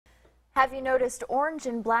Have you noticed orange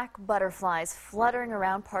and black butterflies fluttering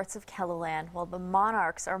around parts of KELOLAND? Well, the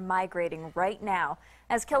monarchs are migrating right now.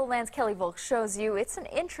 As KELOLAND's Kelly Volk shows you, it's an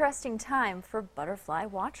interesting time for butterfly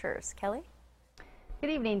watchers. Kelly? Good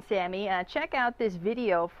evening, Sammy. Check out this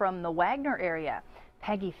video from the Wagner area.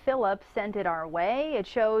 Peggy Phillips sent it our way. It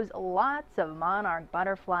shows lots of monarch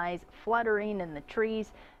butterflies fluttering in the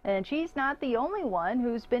trees, and she's not the only one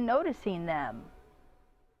who's been noticing them.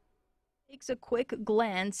 Takes a quick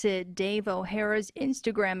glance at Dave O'Hara's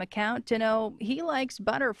Instagram account to know he likes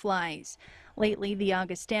butterflies. Lately, the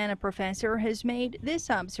Augustana professor has made this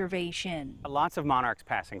observation. Lots of monarchs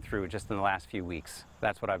passing through just in the last few weeks.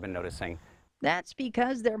 That's what I've been noticing. That's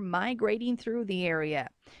because they're migrating through the area.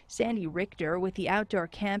 Sandy Richter with the outdoor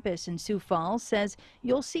campus in Sioux Falls says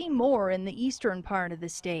you'll see more in the eastern part of the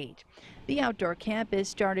state. The outdoor campus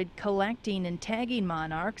started collecting and tagging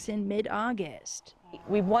monarchs in mid-August.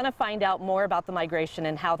 We want to find out more about the migration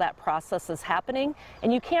and how that process is happening,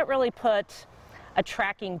 and you can't really put a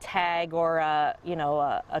tracking tag or a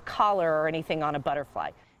collar or anything on a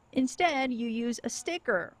butterfly. Instead, you use a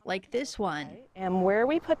sticker like this one. And where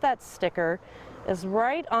we put that sticker is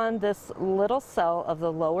right on this little cell of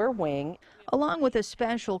the lower wing. Along with a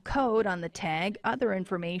special code on the tag, other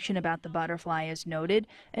information about the butterfly is noted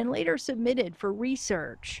and later submitted for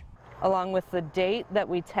research. Along with the date that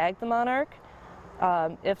we tagged the monarch,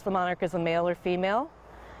 if the monarch is a male or female,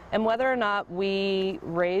 and whether or not we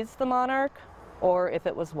raised the monarch or if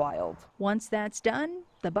it was wild. Once that's done,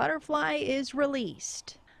 the butterfly is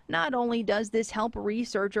released. Not only does this help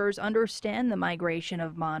researchers understand the migration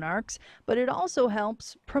of monarchs, but it also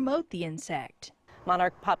helps promote the insect.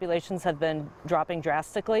 Monarch populations have been dropping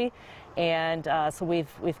drastically, and so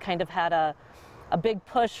we've kind of had a big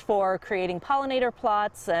push for creating pollinator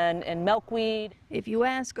plots and milkweed. If you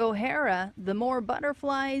ask O'Hara, the more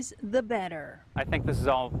butterflies, the better. I think this is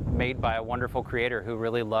all made by a wonderful creator who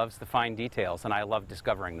really loves the fine details, and I love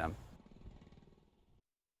discovering them.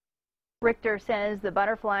 Richter says the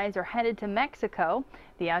butterflies are headed to Mexico.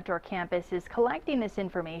 The outdoor campus is collecting this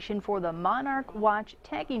information for the Monarch Watch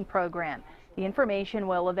tagging program. The information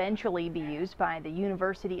will eventually be used by the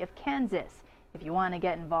University of Kansas. If you want to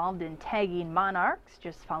get involved in tagging monarchs,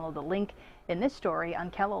 just follow the link in this story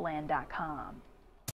on KELOLAND.com.